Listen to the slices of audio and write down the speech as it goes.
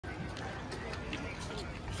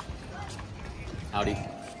Howdy.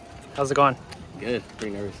 How's it going? Good.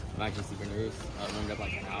 Pretty nervous. I'm actually super nervous. I warmed up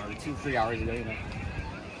like an hour, 2-3 hours ago, you know.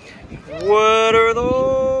 What are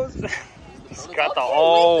those? He's got the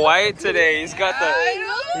all white today. He's got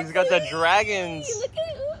the dragons. Look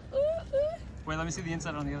at it. Wait, let me see the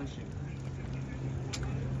inside on the other shoe.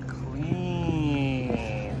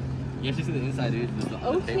 Clean. You have to see the inside, dude.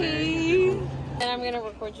 Okay. And I'm gonna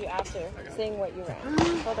record you after saying what you ran.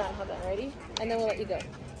 Hold on. Ready? And then we'll let you go.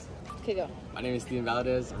 Okay, go. My name is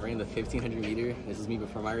Valadez. I'm running the 1500 meter. This is me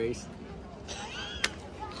before my race.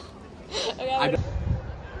 Okay,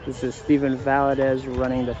 This is Stephen Valadez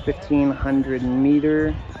running the 1500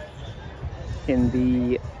 meter in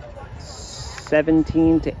the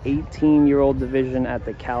 17 to 18-year-old division at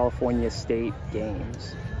the California State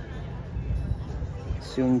Games.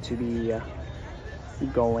 Soon to be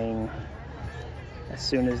going as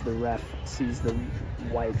soon as the ref sees the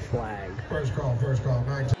white flag. First call,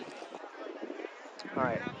 19. All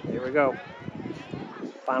right, here we go.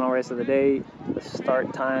 Final race of the day. The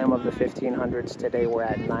start time of the 1500s today, we're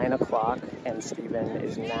at 9 o'clock, and Stephen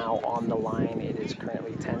is now on the line. It is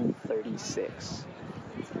currently 10:36.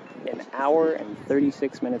 An hour and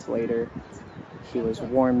 36 minutes later, he was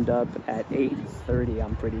warmed up at 8:30,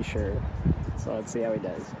 I'm pretty sure. So let's see how he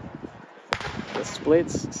does. The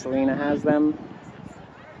splits, Selena has them.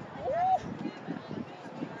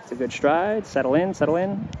 It's a good stride. Settle in, settle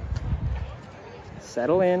in.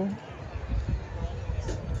 Settle in.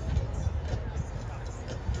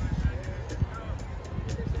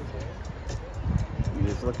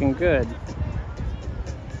 He's looking good.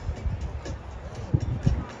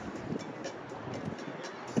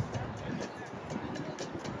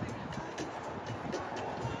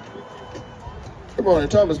 Good morning.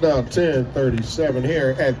 Time is now 10:37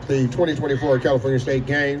 here at the 2024 California State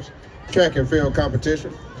Games track and field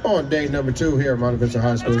competition on day number 2 here at Mount Vista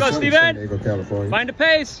High School. Let's go, Steven. San Diego, California. Find a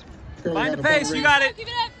pace. Find a pace. You got it.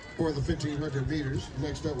 For the 1500 meters.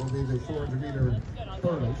 Next up will be the 400 meter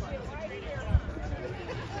hurdles.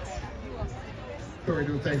 So we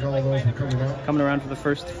do thank all those for coming out. Coming around for the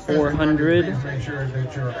first 400. Please make sure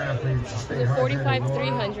that your athletes stay hydrated. 45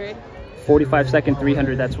 300. 45-second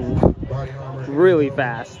 300. That's really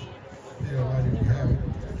fast.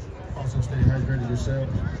 Also stay hydrated yourself.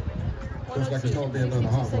 Looks like it's going to be another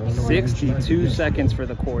hot one. 62 seconds for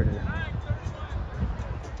the quarter.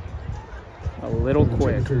 A little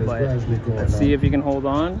quick, but let's see if you can hold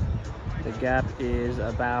on. The gap is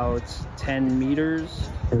about 10 meters.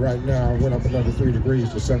 But right now, it went up another 3 degrees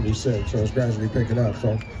to 76, so it's gradually picking up.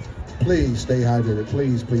 So please stay hydrated.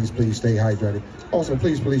 Please, please, please stay hydrated. Also,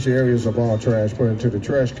 please police your areas of all trash put into the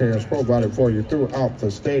trash cans provided for you throughout the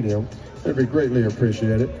stadium. It'd be greatly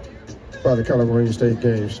appreciated by the California State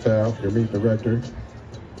Games staff, your meet director,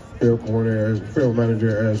 field coordinator, field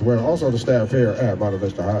manager as well. Also the staff here at Mount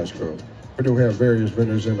Vista High School. We do have various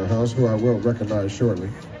vendors in the house who I will recognize shortly.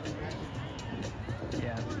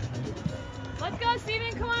 Yeah. Let's go,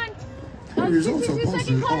 Steven. Come on. There is also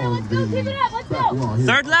posted on the back wall here.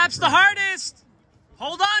 Third lap's the hardest.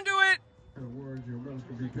 Hold on to it. And awards your medals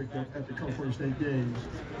can be picked up at the California State Games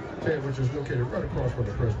tent, which is located right across from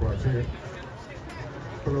the press box here.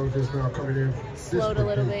 For those just now coming in, Slowed a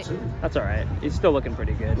little bit. That's all right. He's still looking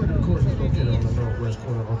pretty good. Of course, it's located on the northwest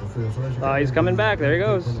corner of the field. So as you Oh, he's coming back. There he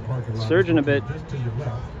goes. Surging a bit. Just to your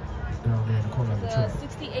left, down there in the corner of the track.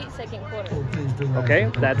 68-second quarter. So please do Okay,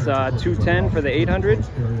 ask that's your local 2:10 for the 800. At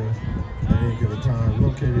any given time,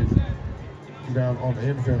 located down on the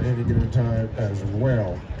infield at any given time as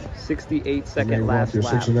well. 68-second last your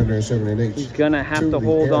lap. 678. He's gonna have to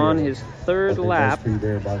hold on his third lap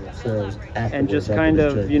and just kind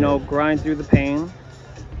of, you know, grind through the pain.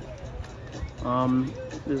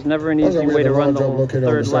 There's never an easy way to run the whole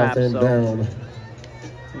third lap, so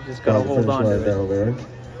you just gotta hold on to it.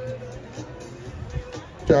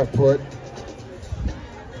 Shot put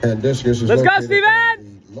and discus is Let's go, located Steven!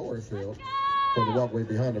 on the lower field from the walkway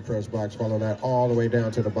behind the press box, following that all the way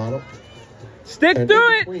down to the bottom. Stick And to in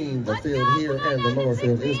it! between the field here and the lower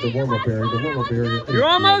field is the warm-up area. The warm-up area. You're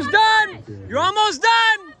almost done! You're almost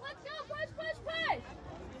done! Let's go. Push.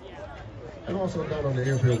 And also down on the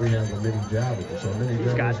infield we have the mini javelin. So mini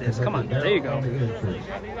He's got javelins this. Come on. down There you go. on the infield.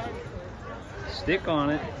 Stick on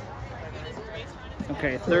it.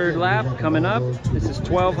 Okay, third lap coming up. This is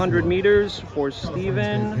 1,200 meters for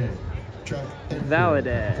Stephen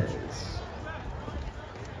Valadez.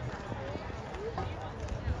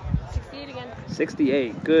 68 again.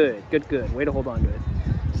 68. Good. Way to hold on to it.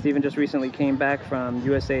 Steven just recently came back from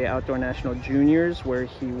USA Outdoor National Juniors, where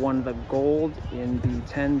he won the gold in the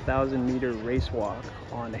 10,000 meter race walk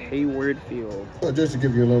on Hayward Field. Well, just to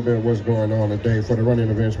give you a little bit of what's going on today, for the running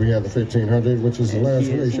events, we have the 1500, which is the last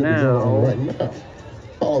race you'll be going on right now.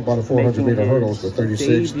 Followed by the 400 meter hurdles, the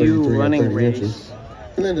 36, 33, and 30 inches.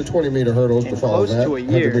 And then the 20 meter hurdles to follow that.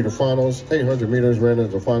 100 meter finals, 800 meters ran as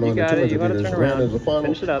the final, and the 200 meters ran as the final.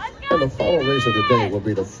 Finish it up. And the final race of the day will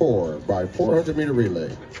be the 4x400 meter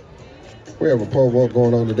relay. We have a pole vault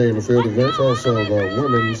going on today in the field events, also the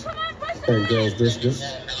women's and girls discus.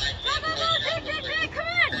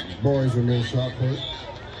 Boys and men's shot put.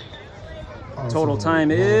 Total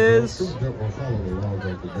time is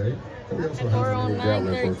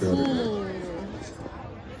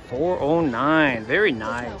 4:09. Very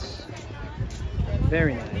nice.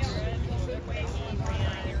 Very nice.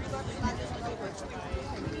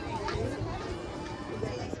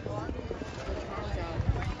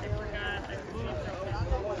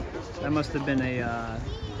 That must have been a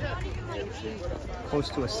close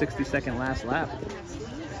to a 60-second last lap,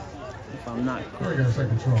 if I'm not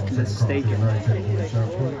mistaken.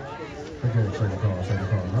 A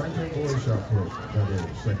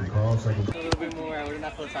little bit more, I would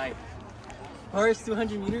not feel tight. First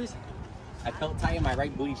 200 meters, I felt tight in my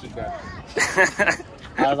right booty cheek, bro.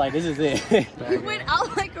 I was like, this is it. You went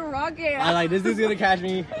out like a rocket. I was like, this is gonna catch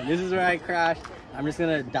me. This is where I crashed. I'm just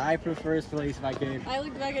gonna die for first place if I can. I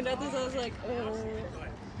looked back at this, I was like,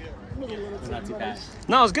 It's not too bad.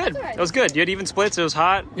 No, it was good. It was good. You had even splits. It was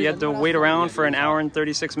hot. You had to wait around for an hour and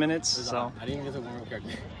 36 minutes. So I didn't even get to warm up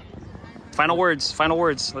correctly. Final words. Final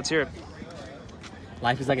words. Let's hear it.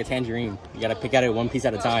 Life is like a tangerine. You gotta pick at it one piece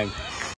at a time.